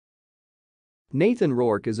Nathan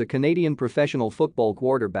Rourke is a Canadian professional football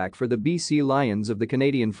quarterback for the BC Lions of the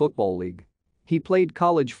Canadian Football League. He played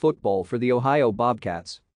college football for the Ohio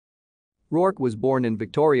Bobcats. Rourke was born in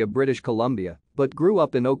Victoria, British Columbia, but grew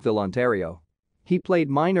up in Oakville, Ontario. He played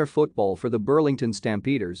minor football for the Burlington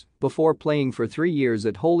Stampeders before playing for 3 years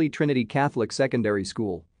at Holy Trinity Catholic Secondary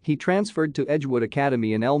School. He transferred to Edgewood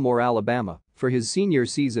Academy in Elmore, Alabama, for his senior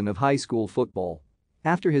season of high school football.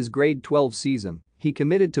 After his grade 12 season, he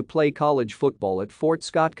committed to play college football at Fort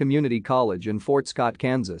Scott Community College in Fort Scott,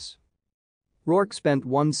 Kansas. Rourke spent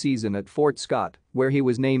 1 season at Fort Scott, where he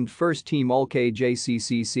was named first-team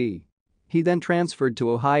All-KJCCC. He then transferred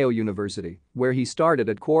to Ohio University, where he started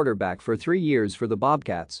at quarterback for 3 years for the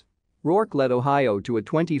Bobcats. Rourke led Ohio to a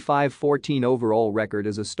 25-14 overall record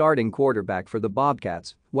as a starting quarterback for the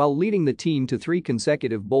Bobcats, while leading the team to 3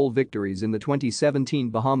 consecutive bowl victories in the 2017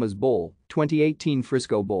 Bahamas Bowl, 2018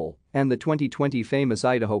 Frisco Bowl, and the 2020 famous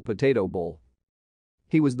Idaho Potato Bowl.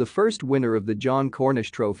 He was the first winner of the John Cornish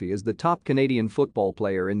Trophy as the top Canadian football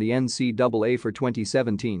player in the NCAA for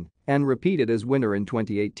 2017 and repeated as winner in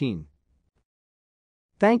 2018.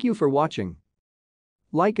 Thank you for watching.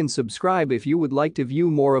 Like and subscribe if you would like to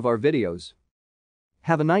view more of our videos.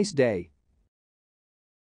 Have a nice day.